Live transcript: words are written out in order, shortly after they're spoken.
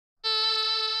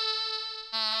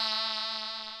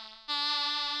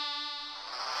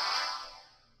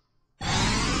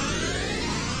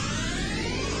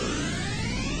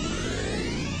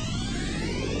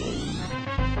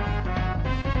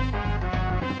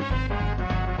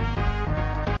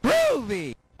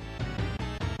Groovy!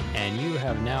 And you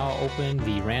have now opened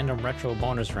the random retro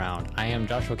bonus round. I am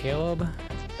Joshua Caleb.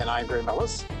 And I'm Graham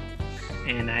Ellis.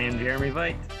 And I am Jeremy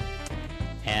Veit.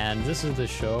 And this is the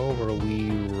show where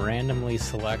we randomly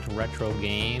select retro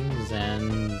games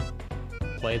and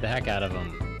play the heck out of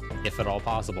them, if at all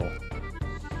possible.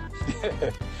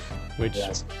 Which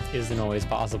isn't always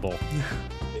possible.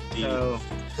 Indeed. So,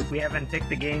 we haven't picked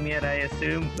the game yet, I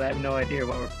assume, because I have no idea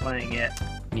what we're playing yet.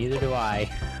 Neither do I.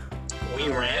 We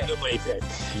randomly picked.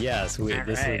 Yes,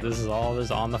 this is all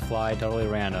just on the fly, totally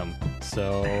random.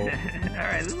 So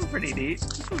alright, this is pretty neat.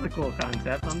 This is a cool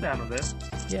concept. I'm down with this.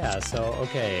 yeah, so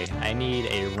okay, I need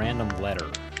a random letter.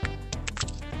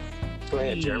 Go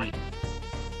ahead, Jeremy.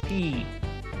 P.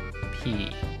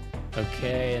 P.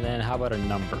 Okay, and then how about a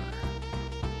number?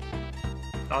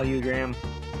 All you, Graham.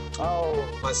 Oh,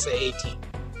 let's say 18.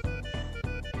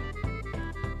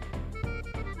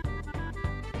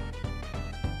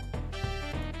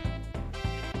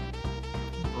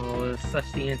 Oh, it's such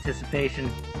the anticipation.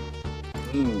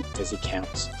 Because he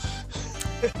counts.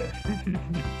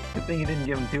 Good thing you didn't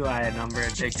give him too high a number.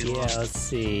 It takes too long. Yeah, let's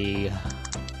see.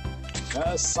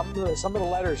 Some of the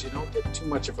letters, you don't get too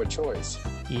much of a choice.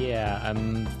 Yeah,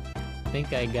 I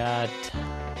think I got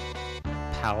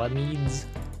Palamedes?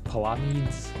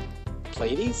 Palamedes?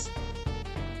 Pleiades?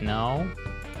 No?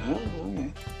 Oh,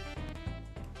 okay.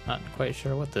 Not quite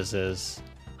sure what this is.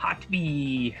 Hot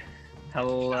bee.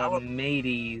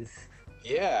 Palamedes.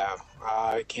 Yeah,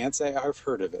 I can't say I've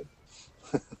heard of it.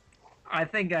 I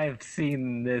think I've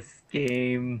seen this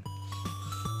game.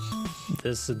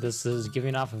 This is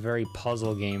giving off a very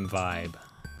puzzle game vibe.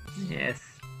 Yes.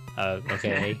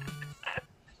 Okay.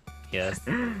 Yes.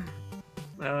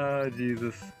 Oh,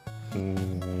 Jesus.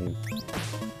 Ooh.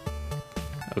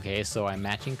 Okay, so I'm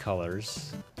matching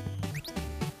colors.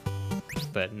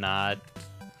 But not...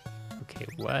 Okay,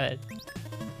 what?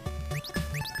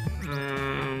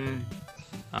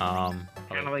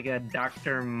 Kind of like a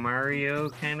Dr. Mario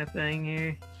kind of thing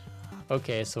here.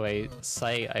 Okay, so I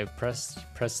press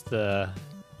the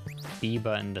B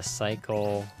button to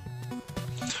cycle.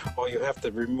 Well, you have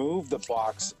to remove the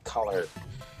box color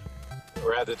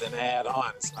rather than add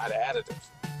on. It's not additive.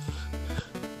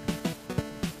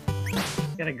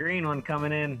 Got a green one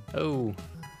coming in. Oh.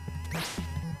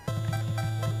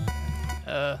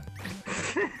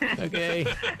 Okay.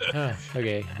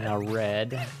 Okay, now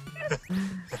red.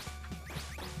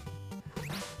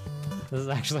 This is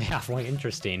actually halfway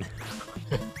interesting.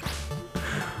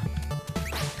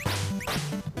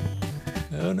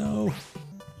 Oh no.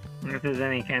 I wonder if there's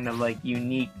any kind of like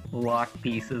unique lock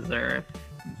pieces or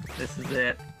if this is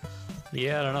it.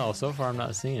 Yeah, I don't know. So far I'm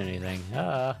not seeing anything.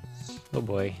 Oh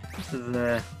boy. This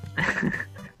is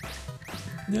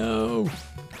No.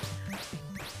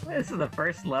 This is the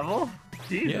first level?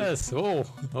 Jesus. Yes. Oh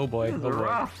boy. This is Oh boy.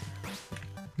 rough.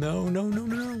 No.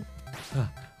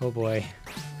 Oh boy.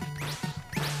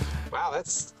 Wow,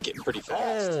 that's getting pretty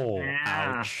fast. Oh,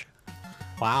 Yeah. ouch.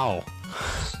 Wow.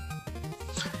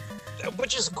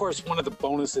 Which is, of course, one of the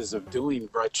bonuses of doing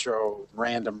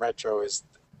random retro, is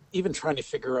even trying to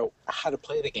figure out how to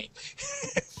play the game.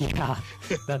 Yeah,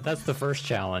 that's the first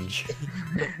challenge.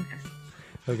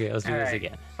 Okay, let's do this Alright,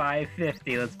 again.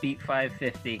 550. Let's beat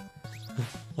 550.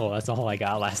 Well, that's all I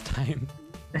got last time.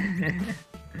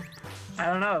 I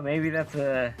don't know. Maybe that's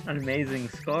an amazing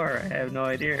score. I have no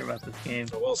idea about this game.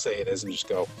 So we'll say it is and just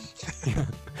go.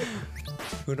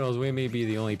 Who knows, we may be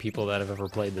the only people that have ever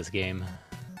played this game.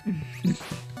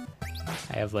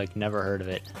 I have, like, never heard of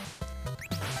it.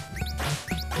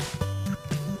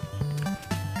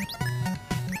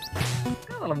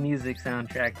 Got a little music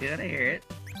soundtrack to it. I hear it.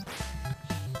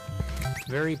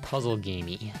 Very puzzle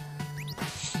gamey.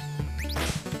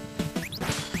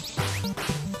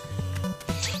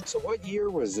 So what year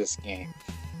was this game?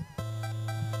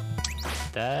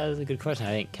 That is a good question.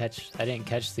 I didn't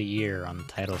catch the year on the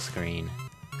title screen.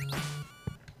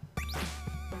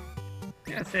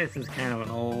 I'd say this is kind of an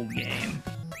old game.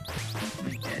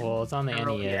 Well, it's on the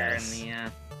Earlier NES. in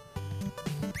the,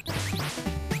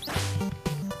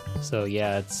 So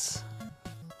yeah, it's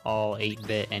all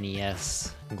 8-bit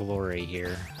NES glory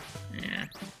here. yeah.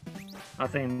 I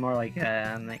was thinking more like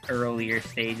in the earlier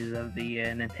stages of the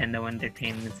Nintendo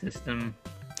Entertainment System.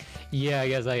 Yeah, I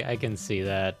guess I can see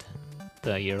that.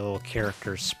 Your little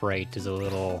character sprite is a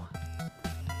little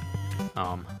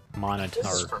monitor.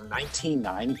 This is from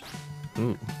 1990.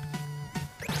 Ooh.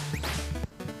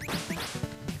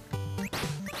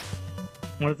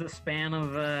 What does the span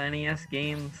of NES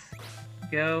games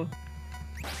go?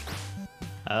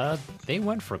 They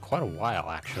went for quite a while,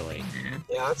 actually. Yeah.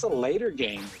 Yeah, that's a later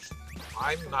game.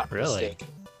 I'm not Really? mistaken.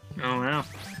 Oh, wow.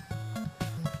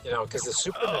 You know, because the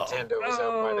Super Nintendo was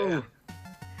out by then.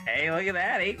 Hey, look at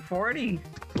that, 840.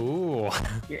 Ooh.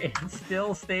 It's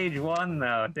still stage 1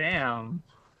 though. Damn.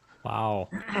 Wow.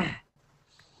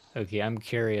 Okay, I'm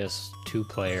curious.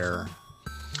 2-player.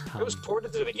 It was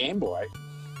ported to the Game Boy.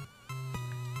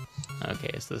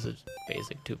 Okay, so this is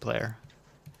basic 2-player.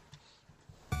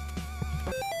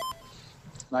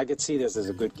 I could see this as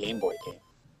a good Game Boy game.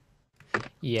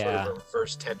 Yeah. Sort of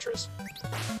reverse Tetris.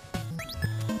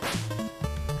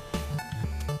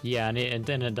 Yeah, and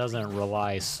then it doesn't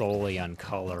rely solely on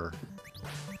color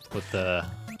with the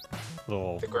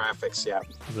little The graphics, yeah.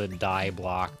 the die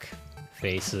block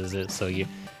faces. So it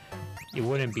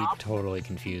wouldn't be totally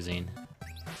confusing.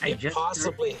 It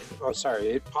possibly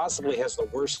has the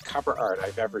worst cover art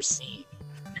I've ever seen.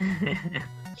 I'm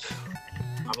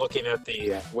looking at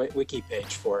the wiki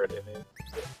page for it, and the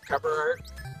cover art.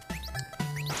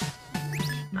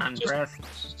 Not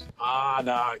impressed. No,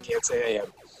 I can't say I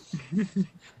am.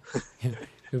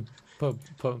 I'll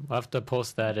have to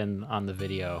post that on the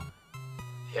video.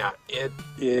 Yeah, it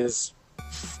is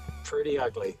pretty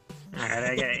ugly.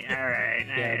 Alright, okay, alright.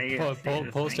 Yeah,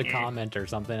 post a comment or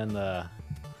something in the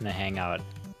Hangout.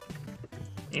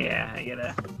 Yeah, I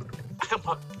gotta.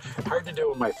 Hard to do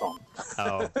with my phone.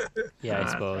 Oh, yeah, I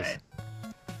suppose.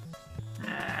 Right.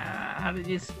 How did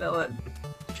you spell it?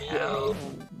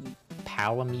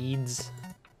 Palamedes?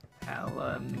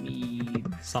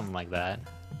 Palamedes. Something like that.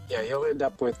 Yeah, you'll end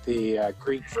up with the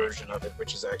Greek version of it,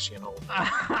 which is actually an old.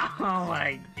 Oh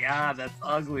my god, that's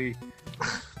ugly.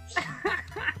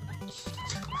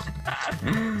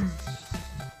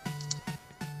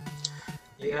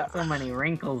 Yeah, Got so many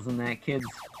wrinkles in that kid's,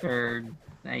 or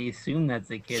I assume that's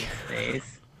a kid's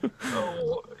face.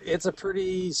 oh, it's a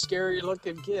pretty scary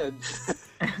looking kid.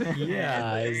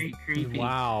 Yeah, very creepy.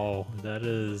 Wow, that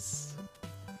is.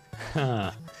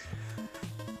 Huh.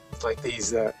 It's like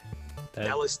these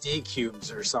LSD cubes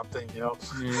or something, you know.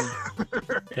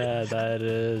 Yeah, that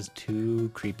is too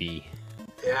creepy.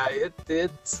 Yeah,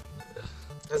 it's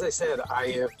as I said,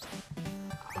 I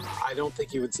don't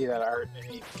think you would see that art in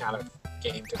any kind of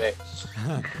game today.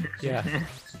 Yeah.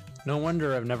 No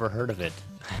wonder I've never heard of it.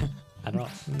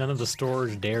 None of the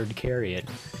stores dared carry it.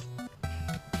 I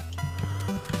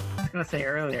was gonna say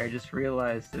earlier, I just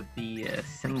realized that the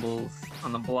symbols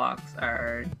on the blocks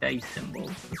are dice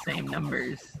symbols, the same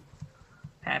numbers,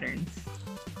 patterns.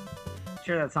 I'm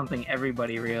sure that's something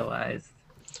everybody realized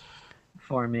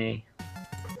before me.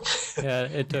 Yeah,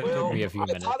 it took me a few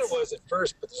minutes. I thought it was at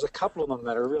first, but there's a couple of them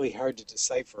that are really hard to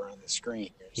decipher on the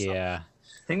screen. Yeah.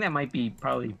 I think that might be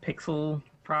probably pixel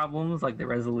problems, like the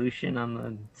resolution on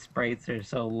the sprites are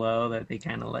so low that they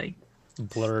kind of like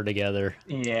blur together.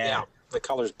 Yeah, the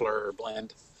colors blur or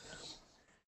blend.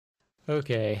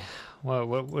 Okay, well,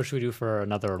 what should we do for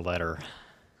another letter?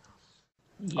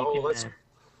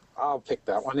 I'll pick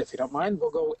that one if you don't mind.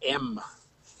 We'll go M.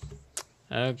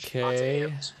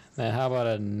 Okay, then how about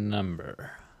a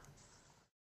number?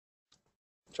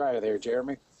 Try it there,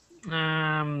 Jeremy.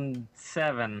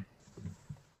 7.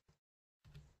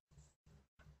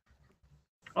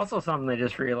 Also, something I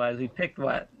just realized, we picked,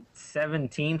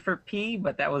 17 for P,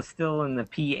 but that was still in the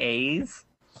PAs.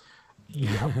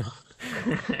 Yep.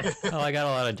 Well, I got a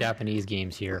lot of Japanese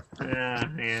games here.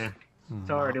 Yeah.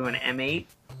 So we're doing M8.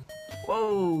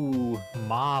 Whoa!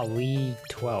 Mali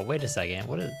 12. Wait a second.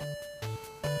 What is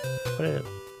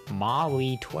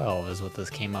Mali 12 is what this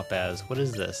came up as. What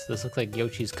is this? This looks like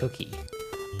Yoshi's Cookie.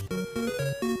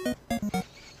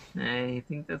 I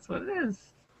think that's what it is.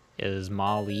 Is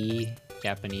Mali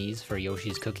Japanese for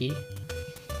Yoshi's Cookie?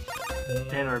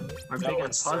 And we're big on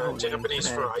puzzle Japanese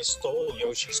for I stole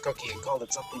Yoshi's Cookie and called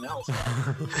it something else.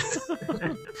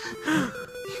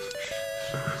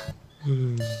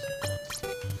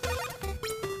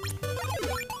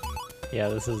 Yeah,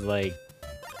 this is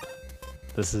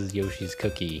Yoshi's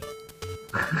Cookie.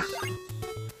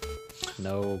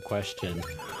 No question.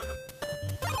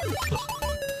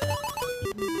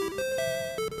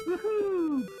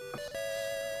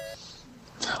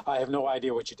 I have no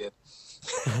idea what you did.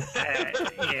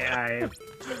 Yeah, I've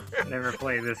never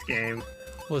played this game.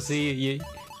 Well, see,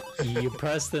 you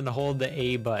press and hold the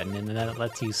A button, and then it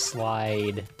lets you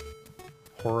slide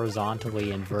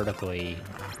horizontally and vertically.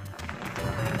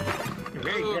 You're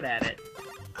very good at it.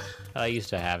 I used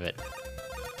to have it.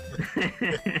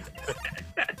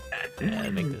 Yeah,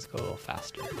 make this go a little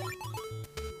faster.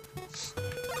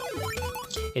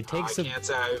 It takes I can't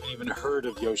say I haven't even heard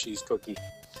of Yoshi's Cookie.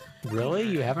 Really?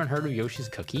 You haven't heard of Yoshi's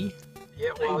Cookie? Yeah,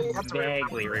 well, you have to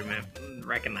vaguely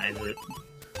recognize it.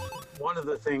 One of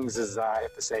the things is I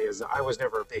have to say is I was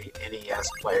never a big NES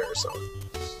player, so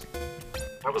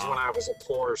That was when I was a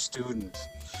poor student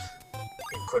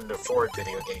and couldn't afford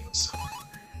video games.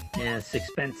 Yeah, it's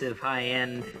expensive,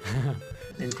 high-end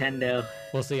Nintendo.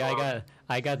 Well, see,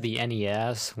 I got the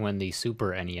NES when the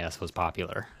Super NES was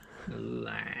popular. Ooh,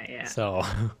 yeah. So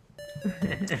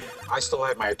I still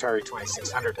have my Atari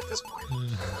 2600 at this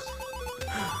point.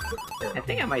 I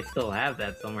think I might still have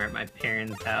that somewhere at my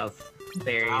parents' house,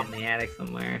 buried in the attic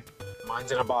somewhere.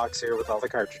 Mine's in a box here with all the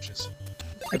cartridges.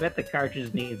 I bet the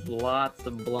cartridge needs lots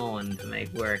of blowing to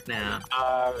make work now.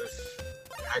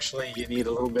 Actually, you need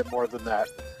a little bit more than that.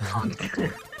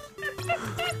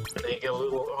 They get a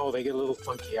little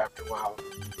funky after a while.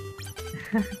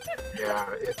 Yeah,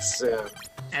 it's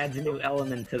Adds a new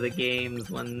element to the games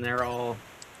when they're all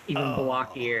even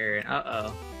blockier.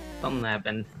 Uh-oh. Something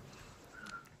happened.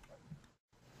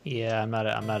 yeah, I'm not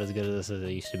as good at this as I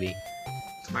used to be.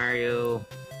 Mario.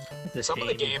 It's a some shame.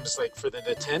 of the games, like for the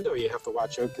Nintendo, you have to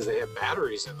watch out because they have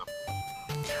batteries in them.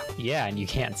 Yeah, and you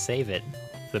can't save it.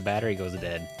 The battery goes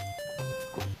dead.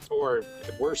 Or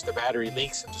worse, the battery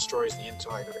leaks and destroys the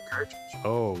inside of the cartridge.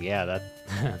 Oh, yeah, that...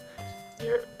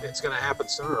 Yeah, it's going to happen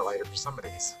sooner or later for some of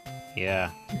these.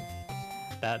 yeah.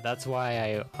 That's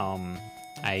why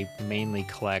I mainly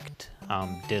collect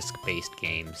disc-based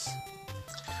games.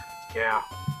 Yeah.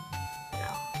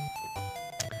 Yeah.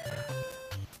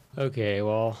 Okay,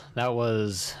 well, that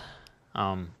was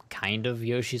kind of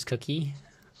Yoshi's Cookie.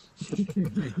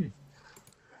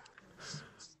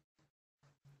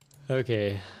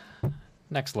 Okay,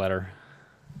 next letter.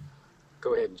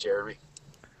 Go ahead, Jeremy.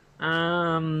 Is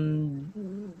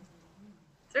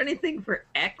there anything for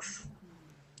X?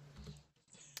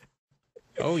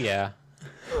 Oh, yeah.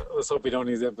 Let's hope we don't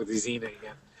use that with the Xena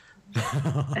again.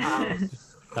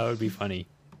 That would be funny.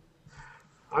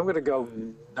 I'm going to go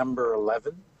number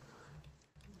 11.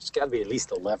 There's got to be at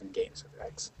least 11 games with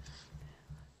X.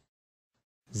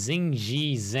 Zing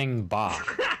Ji Zing Ba.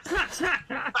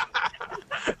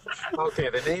 Okay,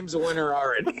 the name's a winner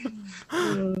already.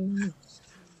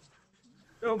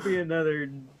 Don't be another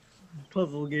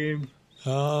puzzle game.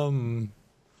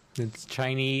 It's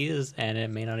Chinese and it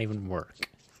may not even work.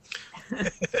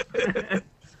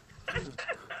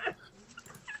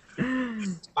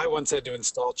 I once had to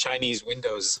install Chinese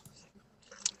Windows.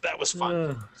 That was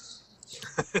fun.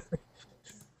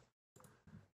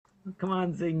 Come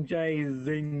on, Zing Jai,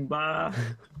 Zing Ba.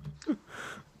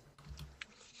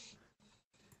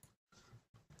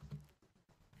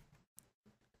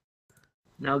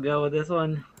 No go with this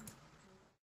one.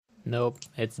 Nope,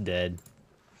 it's dead.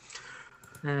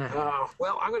 Well,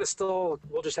 I'm going to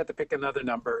we'll just have to pick another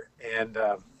number. And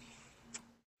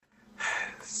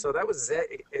so that was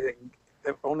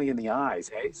only in the eyes,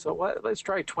 hey? So let's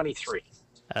try 23.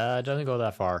 It doesn't go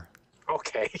that far.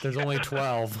 Okay. There's only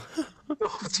 12.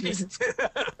 Oh, geez.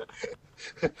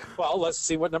 Well, let's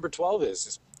see what number 12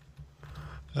 is.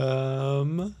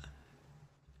 Xybots.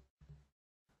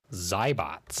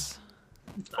 Xybots.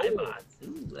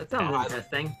 Ooh, that sounds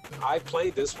interesting. I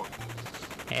played this one.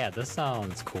 Yeah, this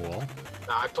sounds cool.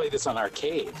 No, I played this on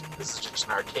arcade. This is just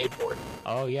an arcade board.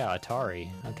 Oh, yeah, Atari.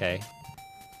 Okay.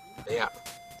 Yeah.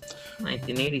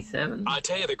 1987. I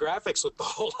tell you, the graphics looked a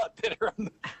whole lot better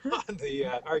on the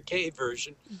arcade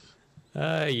version.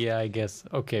 Yeah, I guess.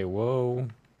 Okay, whoa.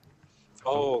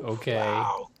 Oh, okay.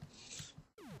 Wow.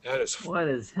 That is. What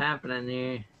is happening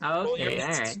here? Oh, okay,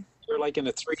 Well, alright. you're like in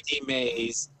a 3D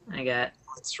maze. I got.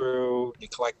 Through, you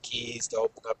collect keys to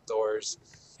open up doors.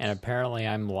 And apparently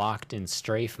I'm locked in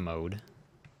strafe mode.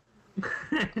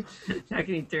 How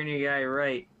can you turn your guy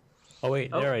right? Oh,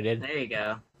 wait, there I did. There you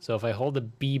go. So if I hold the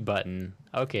B button,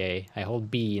 okay, I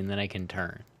hold B and then I can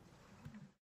turn.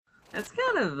 That's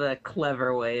kind of a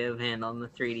clever way of handling the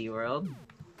 3D world.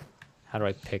 How do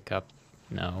I pick up?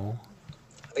 No.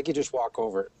 I think you just walk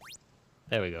over it.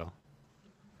 There we go.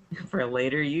 For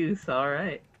later use,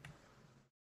 alright.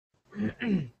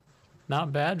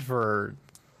 Not bad for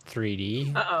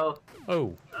 3D. Uh-oh.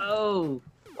 Oh, Oh.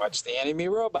 Watch the enemy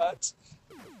robots.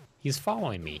 he's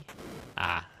following me.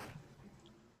 Ah.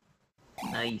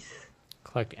 Nice.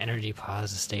 Collect energy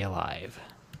pods to stay alive.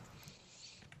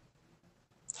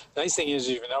 Nice thing is,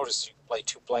 you've noticed you can play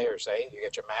 2 players, eh? You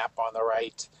get your map on the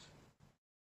right,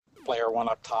 player 1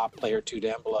 up top, player 2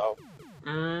 down below.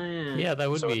 Yeah. Yeah, that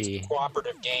would So be... it's a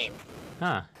cooperative game.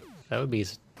 Huh. That would be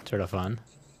sort of fun.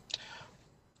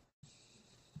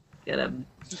 Gotta.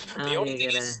 The only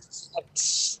thing is,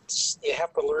 you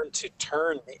have to learn to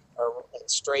turn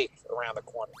straight around the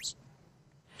corners.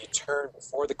 You turn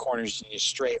before the corners and you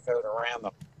strafe out around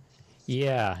them.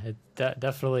 Yeah, it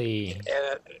definitely...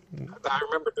 And I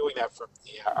remember doing that from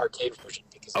the arcade version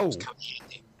because it was kind of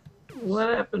handy. What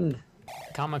happened?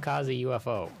 Kamikaze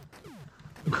UFO.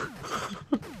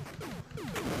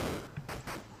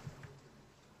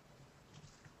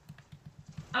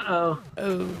 Uh-oh.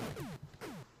 Oh.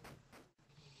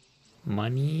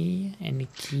 Money and a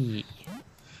key.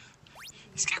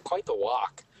 He's got quite the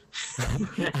walk.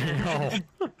 I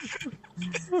know.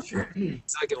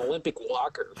 It's like an Olympic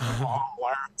walker. Long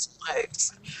arms,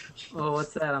 legs. Oh,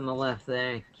 what's that on the left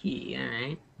there? Key,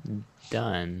 alright.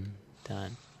 Done.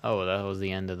 Done. Oh, that was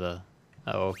the end of the...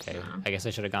 Oh, okay. I guess I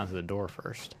should have gone to the door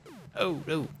first. Oh,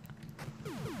 no.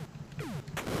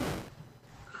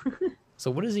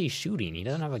 So what is he shooting? He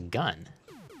doesn't have a gun.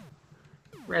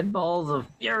 Red balls of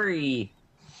fury.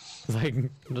 Like,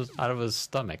 just out of his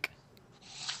stomach.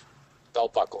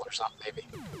 Belt buckle or something, maybe.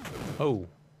 Oh.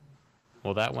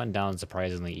 Well, that went down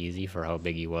surprisingly easy for how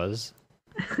big he was.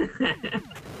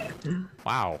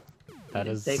 Wow. That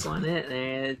is... Take one hit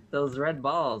there. Those red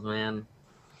balls, man.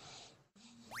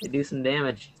 They do some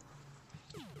damage.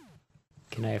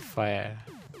 Can I fire?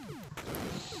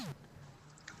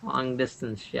 Long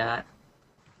distance shot.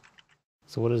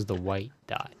 So what is the white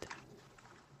dot?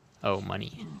 Oh,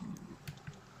 money.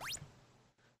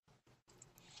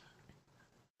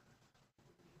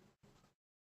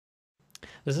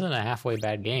 This isn't a halfway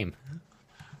bad game.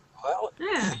 Well,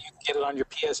 Yeah. you can get it on your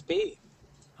PSP.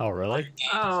 Oh, really?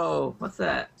 Oh, what's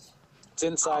that? It's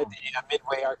inside the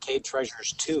Midway Arcade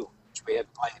Treasures 2, which we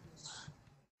had played.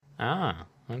 Ah,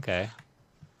 okay.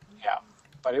 Yeah,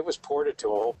 but it was ported to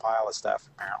a whole pile of stuff,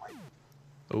 apparently.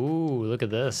 Ooh, look at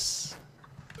this.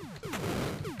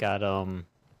 Got,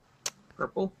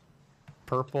 Purple?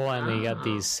 purple, and we got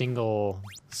these single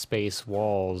space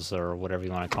walls, or whatever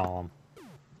you want to call them.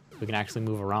 We can actually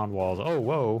move around walls. Oh,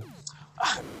 whoa.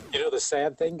 You know the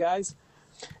sad thing, guys?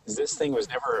 Is this thing was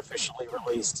never officially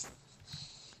released.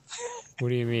 What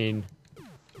do you mean?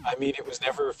 I mean, it was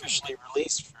never officially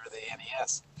released for the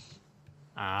NES.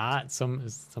 Ah,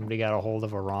 somebody got a hold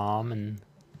of a ROM and...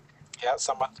 Yeah,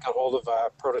 someone got hold of a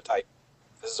prototype.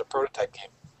 This is a prototype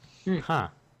game. Huh.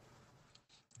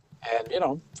 And, you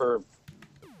know, for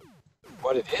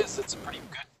what it is, it's pretty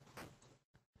good.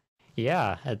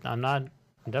 Yeah, I'm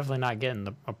definitely not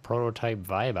getting a prototype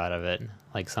vibe out of it,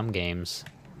 like some games.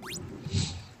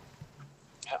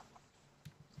 Yeah.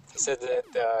 He said that,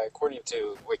 according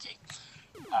to Wiki,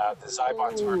 the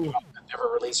Xybots were never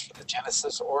released for the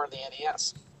Genesis or the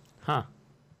NES. Huh.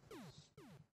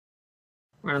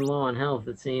 We're low on health,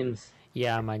 it seems.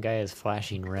 Yeah, my guy is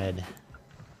flashing red.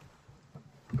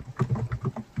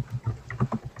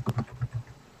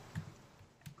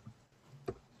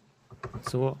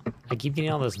 So, I keep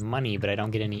getting all this money, but I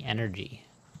don't get any energy.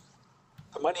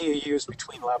 The money you use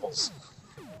between levels.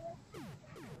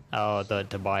 Oh,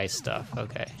 to buy stuff.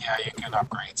 Okay. Yeah, you can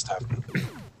upgrade stuff,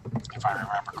 if I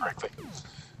remember correctly.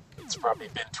 It's probably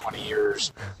been 20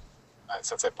 years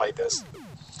since I played this.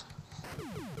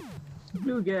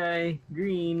 Blue guy,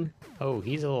 green. Oh,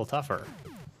 he's a little tougher.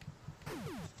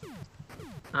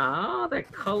 Oh, that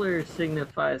color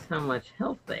signifies how much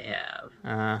health they have.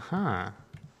 Uh-huh.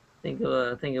 Think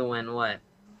it went what?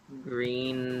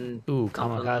 Green. Ooh,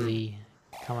 something.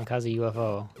 kamikaze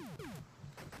UFO.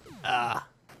 Ah,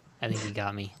 I think he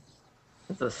got me.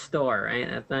 It's a store, right?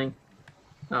 That thing.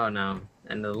 Oh no,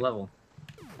 end of the level.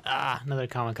 Ah, another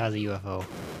kamikaze UFO.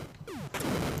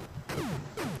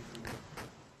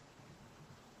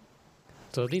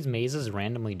 So are these mazes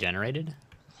randomly generated?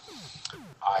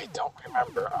 I don't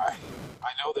remember. I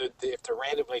know that if they're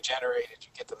randomly generated, you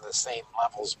get them the same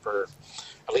levels per,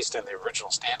 at least in the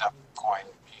original stand-up coin,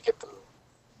 you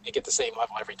get the same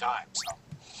level every time, so.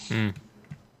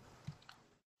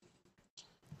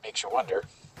 Makes you wonder.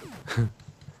 Oh,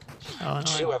 no,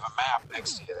 You do have a map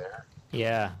next to you there.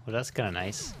 yeah, well that's kind of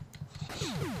nice.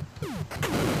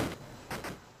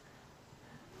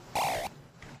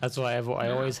 That's why I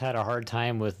always had a hard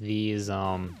time with these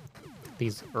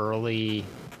early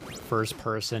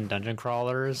first-person dungeon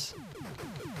crawlers.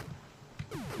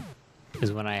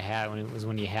 Is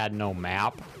when you had no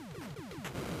map,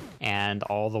 and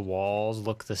all the walls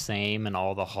looked the same, and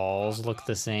all the halls looked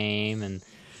the same, and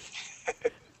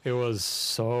it was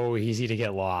so easy to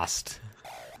get lost.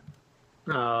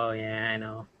 Oh yeah, I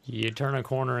know. You turn a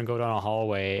corner and go down a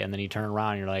hallway, and then you turn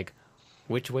around and you're like,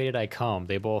 which way did I come?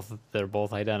 They're both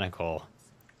identical.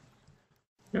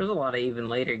 There was a lot of even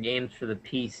later games for the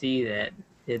PC that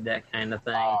did that kind of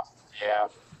thing. Yeah.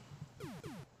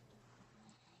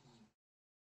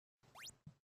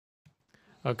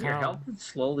 Okay. Your health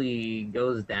slowly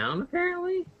goes down,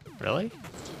 apparently? Really?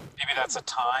 Maybe that's a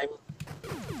time.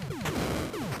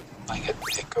 Like it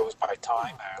goes by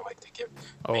time. I like to make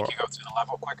you go through the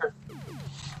level quicker.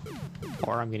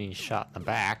 Or I'm getting shot in the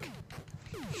back.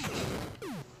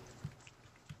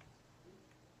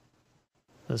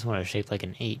 This one is shaped like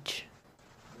an H.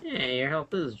 Yeah, your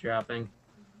health is dropping.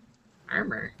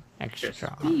 Armor. Extra.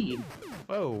 Speed.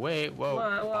 Whoa, wait, whoa.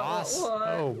 Boss.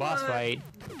 Oh, boss fight.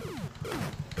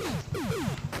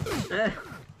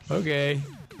 Okay.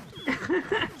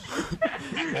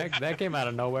 that came out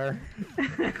of nowhere.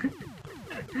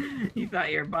 You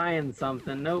thought you were buying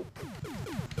something. Nope.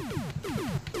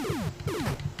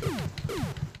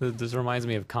 This reminds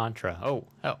me of Contra. Oh.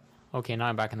 Okay, now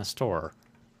I'm back in the store.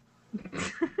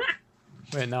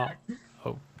 Wait, no.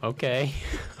 Oh, okay.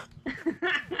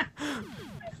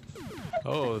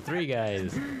 Oh, 3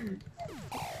 guys.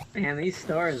 Man, these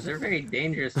stores, they're very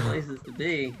dangerous places to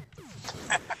be.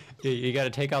 You gotta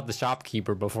take out the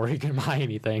shopkeeper before you can buy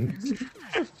anything.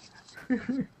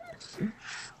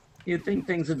 You'd think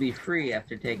things would be free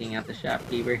after taking out the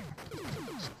shopkeeper.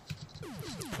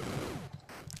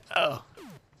 Oh,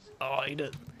 he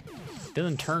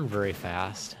doesn't turn very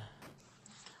fast.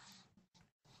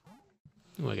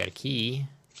 Ooh, I got a key.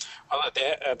 Well,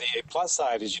 the plus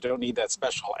side is you don't need that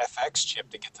special FX chip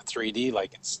to get the 3D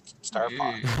like it's Star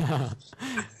Fox.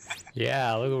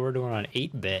 Yeah, look what we're doing on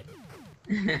 8-bit.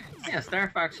 Yeah,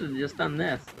 Star Fox should have just done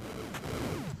this.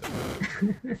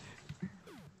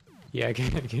 Yeah,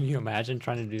 can you imagine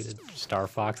trying to do the Star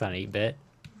Fox on 8-bit?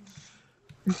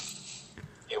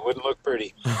 It wouldn't look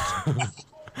pretty.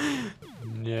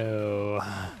 No.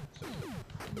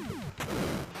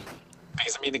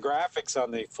 Because, I mean, the graphics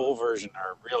on the full version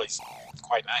are really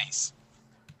quite nice.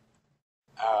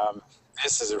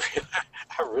 This is a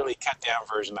really cut-down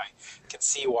version. I can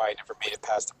see why I never made it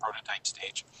past the prototype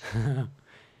stage.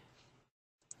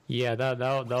 Yeah, that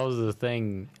was the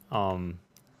thing.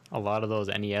 A lot of those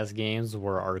NES games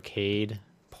were arcade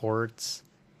ports,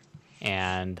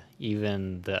 and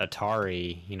even the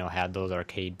Atari, had those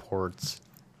arcade ports,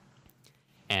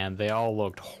 and they all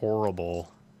looked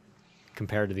horrible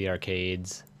compared to the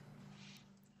arcades.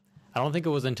 I don't think it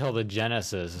was until the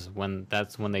Genesis when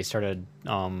they started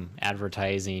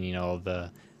advertising,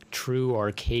 the true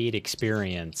arcade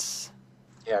experience.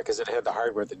 Yeah, because it had the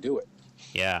hardware to do it.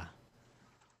 Yeah.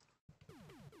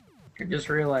 I just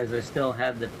realized I still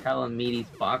had the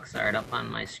Palamedes box art up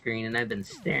on my screen, and I've been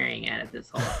staring at it this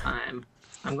whole time.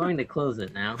 I'm going to close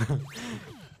it now.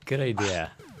 Good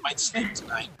idea. Might sleep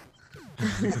tonight.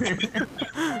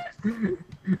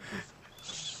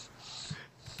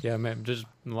 Yeah, man, just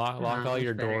lock all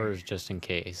your doors just in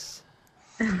case.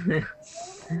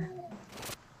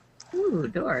 Ooh,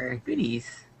 door. Goodies.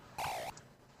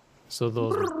 So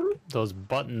those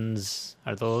buttons,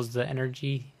 are those the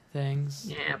energy things?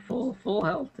 Yeah, full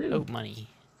health too. Oh, money.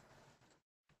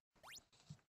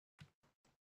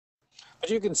 But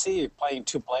you can see playing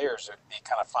 2 players would be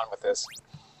kind of fun with this.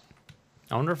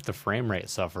 I wonder if the frame rate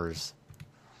suffers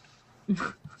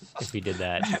if we did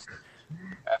that.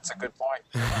 That's a good point.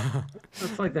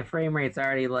 Looks like the frame rate's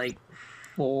already like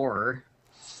 4.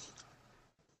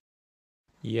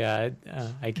 Yeah,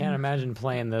 I can't imagine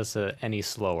playing this any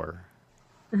slower.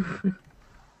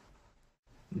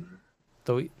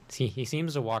 Though he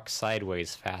seems to walk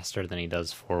sideways faster than he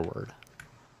does forward.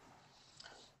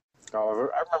 Oh,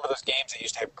 I remember those games that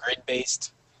used to have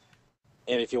grid-based,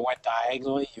 and if you went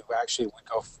diagonally, you actually would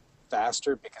go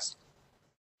faster because...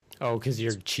 Oh, because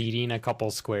you're cheating a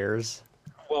couple squares?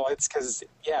 Well, it's because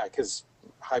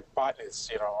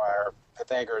hypotenuse, our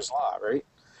Pythagoras law, right?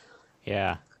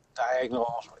 Yeah.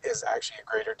 Diagonal is actually a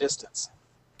greater distance,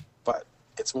 but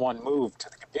it's one move to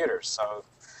the computer, so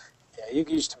yeah, you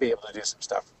used to be able to do some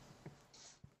stuff.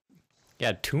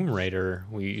 Yeah, Tomb Raider,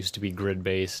 we used to be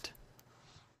grid-based,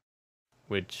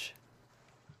 which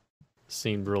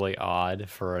seemed really odd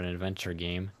for an adventure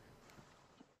game.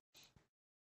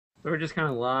 We're just kind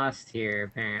of lost here,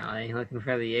 apparently, looking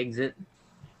for the exit.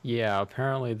 Yeah,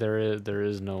 apparently there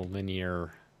is no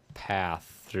linear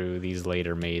path through these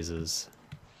later mazes.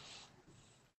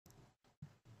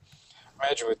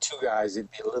 Imagine with 2 guys, it'd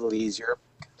be a little easier.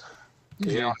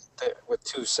 Because with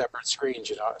 2 separate screens,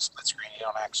 a split screen, you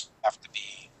don't actually have to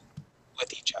be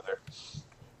with each other.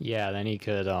 Yeah, then he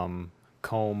could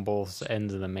comb both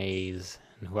ends of the maze,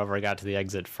 and whoever got to the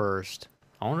exit first.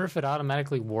 I wonder if it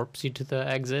automatically warps you to the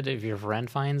exit if your friend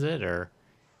finds it, or...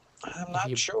 I'm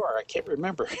not sure. I can't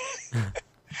remember.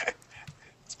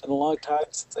 It's been a long time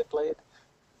since I played.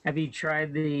 Have you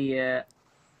tried the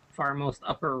farmost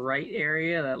upper right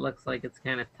area? That looks like it's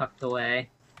kind of tucked away.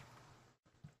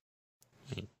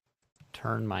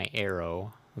 Turn my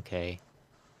arrow. Okay.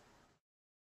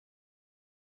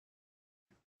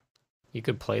 You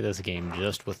could play this game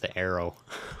just with the arrow.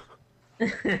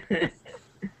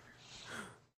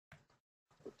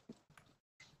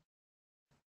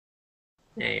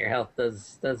 Yeah, your health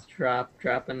does drop,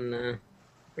 dropping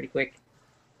pretty quick.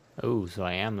 Oh, so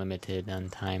I am limited on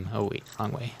time. Oh wait,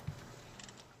 wrong way.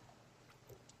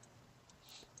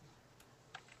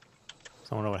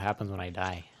 So I wonder what happens when I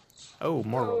die. Oh,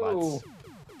 more robots.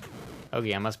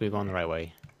 Okay, I must be going the right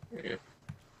way. Yeah.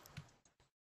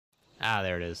 Ah,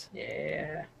 there it is.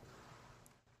 Yeah.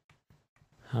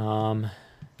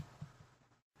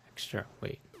 Extra.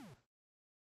 Wait.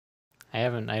 I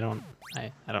don't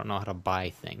know how to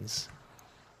buy things.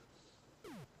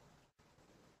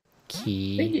 I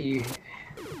think Key.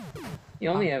 you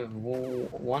only have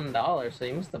 $1, so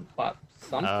you must have bought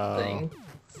something.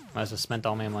 Must have spent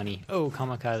all my money. Oh,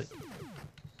 kamikaze.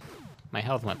 My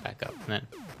health went back up. And then...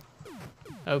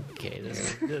 Okay,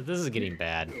 this is getting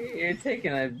bad. You're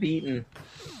taking a beating.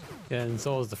 And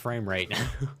so is the frame rate.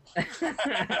 I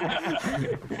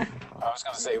was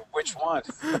going to say, which one?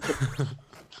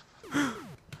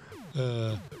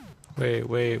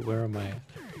 Wait, where am I?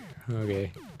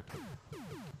 Okay.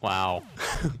 Wow.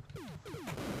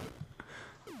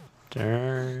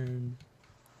 Turn.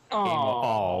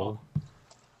 Oh.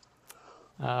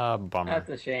 Bummer. That's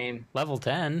a shame. Level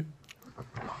 10.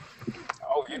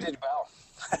 Oh, you did well.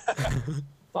 A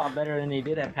lot better than you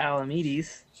did at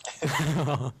Palamedes.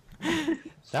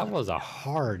 That was a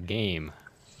hard game.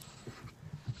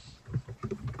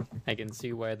 I can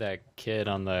see why that kid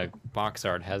on the box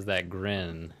art has that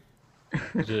grin.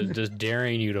 just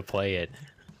daring you to play it.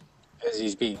 As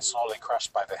he's being slowly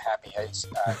crushed by the happy ice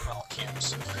little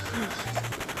cubes.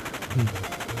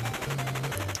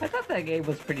 I thought that game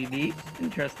was pretty neat.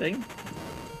 Interesting.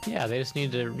 Yeah, they just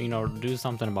need to, do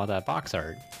something about that box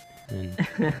art. And...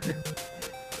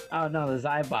 Oh no, the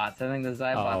Xybots. I think the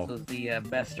Xybots was the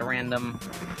best random.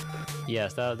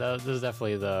 Yes, this is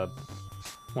definitely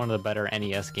one of the better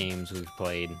NES games we've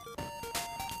played.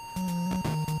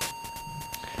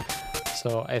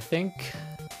 So I think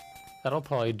that'll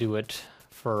probably do it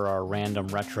for our random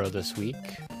retro this week.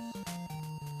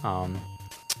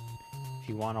 If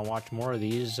you want to watch more of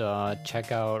these,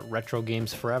 check out Retro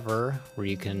Games Forever, where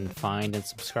you can find and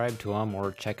subscribe to them,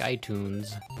 or check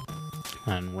iTunes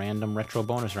on Random Retro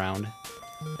Bonus Round.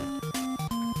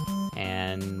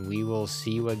 And we will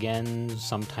see you again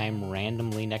sometime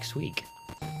randomly next week.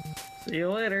 See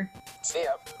you later. See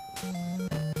ya.